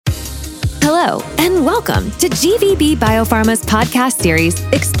Hello, and welcome to GVB Biopharma's podcast series,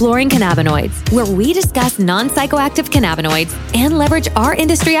 Exploring Cannabinoids, where we discuss non-psychoactive cannabinoids and leverage our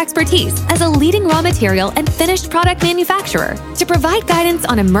industry expertise as a leading raw material and finished product manufacturer to provide guidance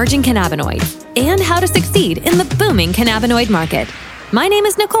on emerging cannabinoids and how to succeed in the booming cannabinoid market. My name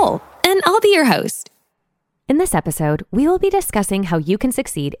is Nicole, and I'll be your host. In this episode, we will be discussing how you can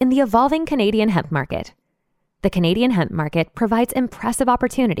succeed in the evolving Canadian hemp market. The Canadian hemp market provides impressive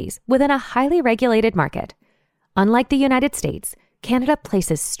opportunities within a highly regulated market. Unlike the United States, Canada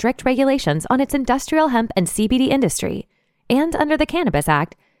places strict regulations on its industrial hemp and CBD industry, and under the Cannabis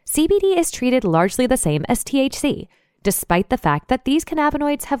Act, CBD is treated largely the same as THC, despite the fact that these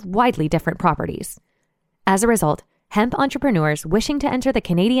cannabinoids have widely different properties. As a result, hemp entrepreneurs wishing to enter the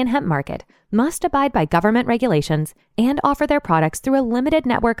Canadian hemp market must abide by government regulations and offer their products through a limited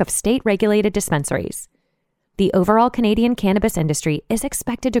network of state-regulated dispensaries. The overall Canadian cannabis industry is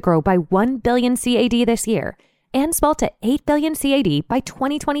expected to grow by 1 billion CAD this year and swell to 8 billion CAD by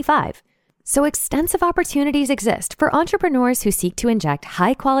 2025. So extensive opportunities exist for entrepreneurs who seek to inject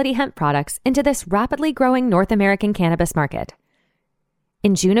high-quality hemp products into this rapidly growing North American cannabis market.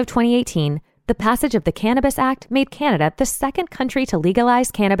 In June of 2018, the passage of the Cannabis Act made Canada the second country to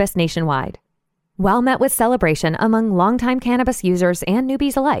legalize cannabis nationwide. While met with celebration among longtime cannabis users and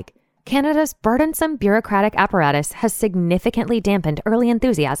newbies alike, Canada's burdensome bureaucratic apparatus has significantly dampened early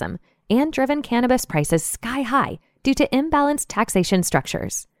enthusiasm and driven cannabis prices sky high due to imbalanced taxation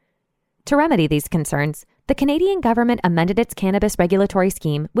structures. To remedy these concerns, the Canadian government amended its cannabis regulatory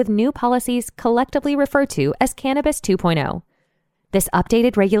scheme with new policies collectively referred to as Cannabis 2.0. This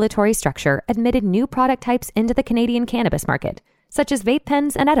updated regulatory structure admitted new product types into the Canadian cannabis market, such as vape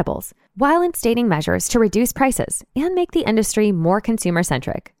pens and edibles, while instating measures to reduce prices and make the industry more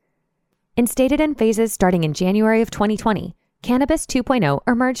consumer-centric. Instated in phases starting in January of 2020, Cannabis 2.0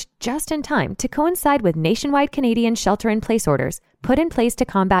 emerged just in time to coincide with nationwide Canadian shelter-in-place orders put in place to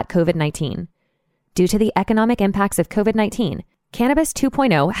combat COVID-19. Due to the economic impacts of COVID-19, Cannabis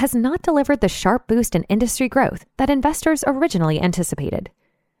 2.0 has not delivered the sharp boost in industry growth that investors originally anticipated.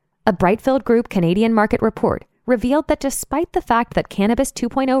 A Brightfield Group Canadian market report revealed that despite the fact that Cannabis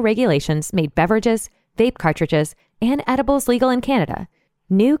 2.0 regulations made beverages, vape cartridges, and edibles legal in Canada,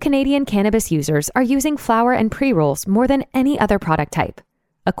 new Canadian cannabis users are using flower and pre-rolls more than any other product type.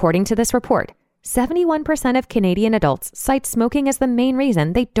 According to this report, 71% of Canadian adults cite smoking as the main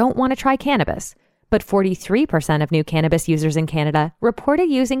reason they don't want to try cannabis, but 43% of new cannabis users in Canada reported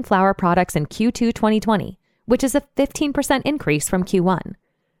using flower products in Q2 2020, which is a 15% increase from Q1.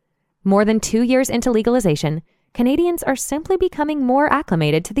 More than 2 years into legalization, Canadians are simply becoming more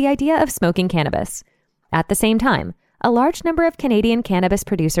acclimated to the idea of smoking cannabis. At the same time, a large number of Canadian cannabis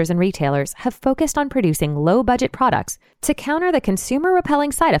producers and retailers have focused on producing low-budget products to counter the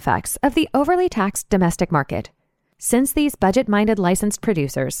consumer-repelling side effects of the overly taxed domestic market. Since these budget-minded licensed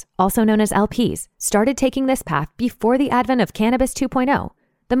producers, also known as LPs, started taking this path before the advent of Cannabis 2.0,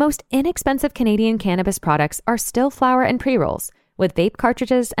 the most inexpensive Canadian cannabis products are still flower and pre-rolls, with vape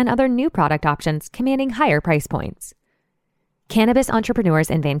cartridges and other new product options commanding higher price points. Cannabis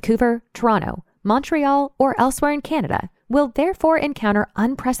entrepreneurs in Vancouver, Toronto, Montreal, or elsewhere in Canada will therefore encounter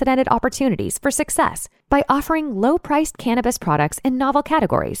unprecedented opportunities for success by offering low-priced cannabis products in novel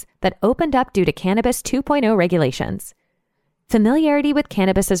categories that opened up due to Cannabis 2.0 regulations. Familiarity with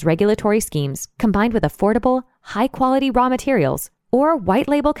cannabis's regulatory schemes combined with affordable, high-quality raw materials or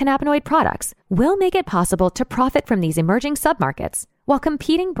white-label cannabinoid products will make it possible to profit from these emerging submarkets while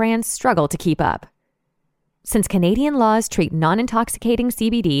competing brands struggle to keep up. Since Canadian laws treat non-intoxicating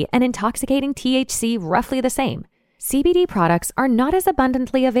CBD and intoxicating THC roughly the same, CBD products are not as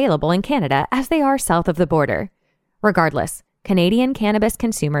abundantly available in Canada as they are south of the border. Regardless, Canadian cannabis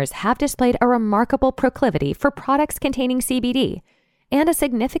consumers have displayed a remarkable proclivity for products containing CBD, and a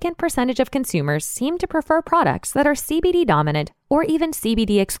significant percentage of consumers seem to prefer products that are CBD dominant or even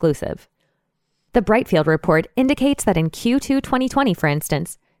CBD exclusive. The Brightfield report indicates that in Q2 2020, for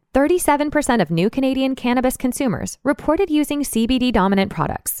instance, 37% of new Canadian cannabis consumers reported using CBD-dominant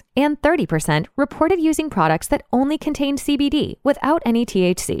products, and 30% reported using products that only contained CBD without any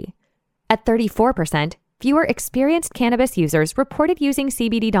THC. At 34%, fewer experienced cannabis users reported using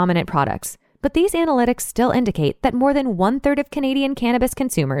CBD-dominant products, but these analytics still indicate that more than one-third of Canadian cannabis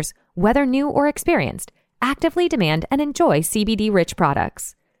consumers, whether new or experienced, actively demand and enjoy CBD-rich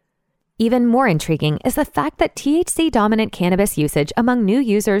products. Even more intriguing is the fact that THC-dominant cannabis usage among new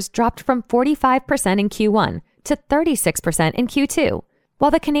users dropped from 45% in Q1 to 36% in Q2.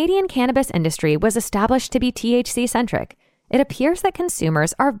 While the Canadian cannabis industry was established to be THC-centric, it appears that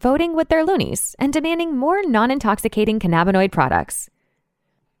consumers are voting with their loonies and demanding more non-intoxicating cannabinoid products.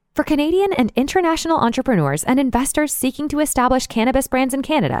 For Canadian and international entrepreneurs and investors seeking to establish cannabis brands in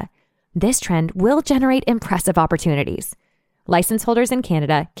Canada, this trend will generate impressive opportunities. License holders in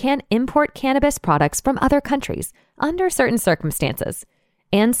Canada can import cannabis products from other countries under certain circumstances.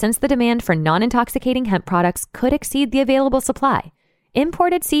 And since the demand for non-intoxicating hemp products could exceed the available supply,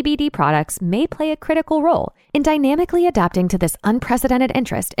 imported CBD products may play a critical role in dynamically adapting to this unprecedented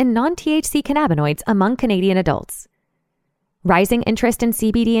interest in non-THC cannabinoids among Canadian adults. Rising interest in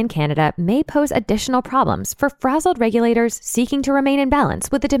CBD in Canada may pose additional problems for frazzled regulators seeking to remain in balance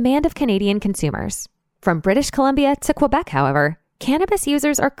with the demand of Canadian consumers. From British Columbia to Quebec, however, cannabis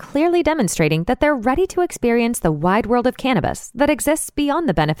users are clearly demonstrating that they're ready to experience the wide world of cannabis that exists beyond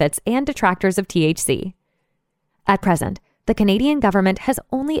the benefits and detractors of THC. At present, the Canadian government has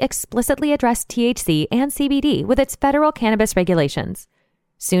only explicitly addressed THC and CBD with its federal cannabis regulations.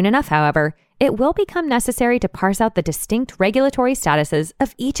 Soon enough, however, it will become necessary to parse out the distinct regulatory statuses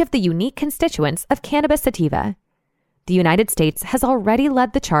of each of the unique constituents of cannabis sativa. The United States has already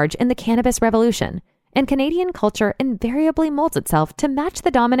led the charge in the cannabis revolution, and Canadian culture invariably molds itself to match the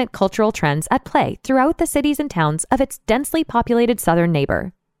dominant cultural trends at play throughout the cities and towns of its densely populated southern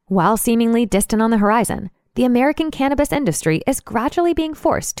neighbor. While seemingly distant on the horizon, the American cannabis industry is gradually being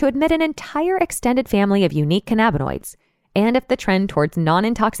forced to admit an entire extended family of unique cannabinoids. And if the trend towards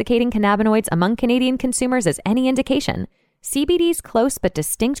non-intoxicating cannabinoids among Canadian consumers is any indication, CBD's close but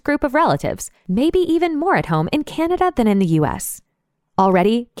distinct group of relatives may be even more at home in Canada than in the US.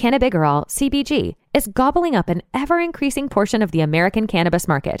 Already, cannabigerol, CBG, is gobbling up an ever-increasing portion of the American cannabis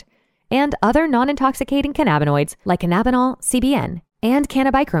market, and other non-intoxicating cannabinoids like cannabinol, CBN, and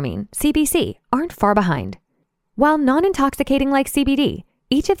cannabichromine, CBC, aren't far behind. While non-intoxicating like CBD,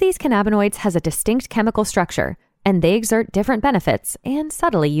 each of these cannabinoids has a distinct chemical structure, and they exert different benefits and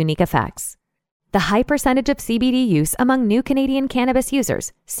subtly unique effects. The high percentage of CBD use among new Canadian cannabis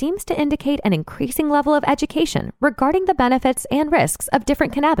users seems to indicate an increasing level of education regarding the benefits and risks of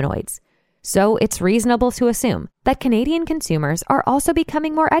different cannabinoids. So it's reasonable to assume that Canadian consumers are also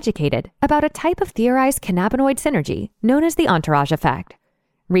becoming more educated about a type of theorized cannabinoid synergy known as the entourage effect.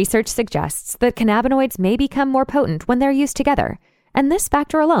 Research suggests that cannabinoids may become more potent when they're used together, and this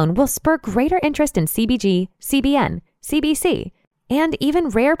factor alone will spur greater interest in CBG, CBN, CBC, and even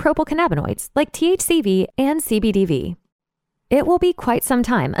rare propylcannabinoids like THCV and CBDV. It will be quite some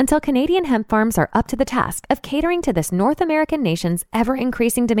time until Canadian hemp farms are up to the task of catering to this North American nation's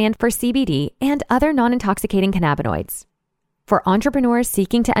ever-increasing demand for CBD and other non-intoxicating cannabinoids. For entrepreneurs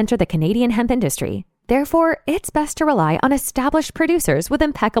seeking to enter the Canadian hemp industry, therefore, it's best to rely on established producers with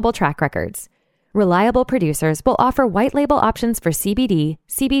impeccable track records. Reliable producers will offer white label options for CBD,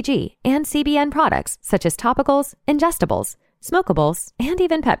 CBG, and CBN products such as topicals, ingestibles, smokables, and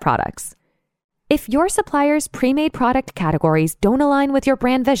even pet products. If your supplier's pre-made product categories don't align with your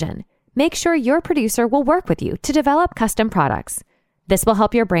brand vision, make sure your producer will work with you to develop custom products. This will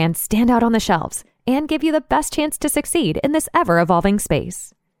help your brand stand out on the shelves and give you the best chance to succeed in this ever-evolving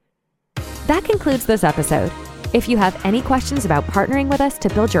space. That concludes this episode. If you have any questions about partnering with us to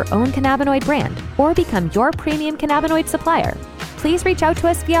build your own cannabinoid brand or become your premium cannabinoid supplier, please reach out to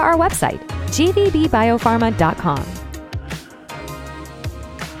us via our website, gvbbiopharma.com.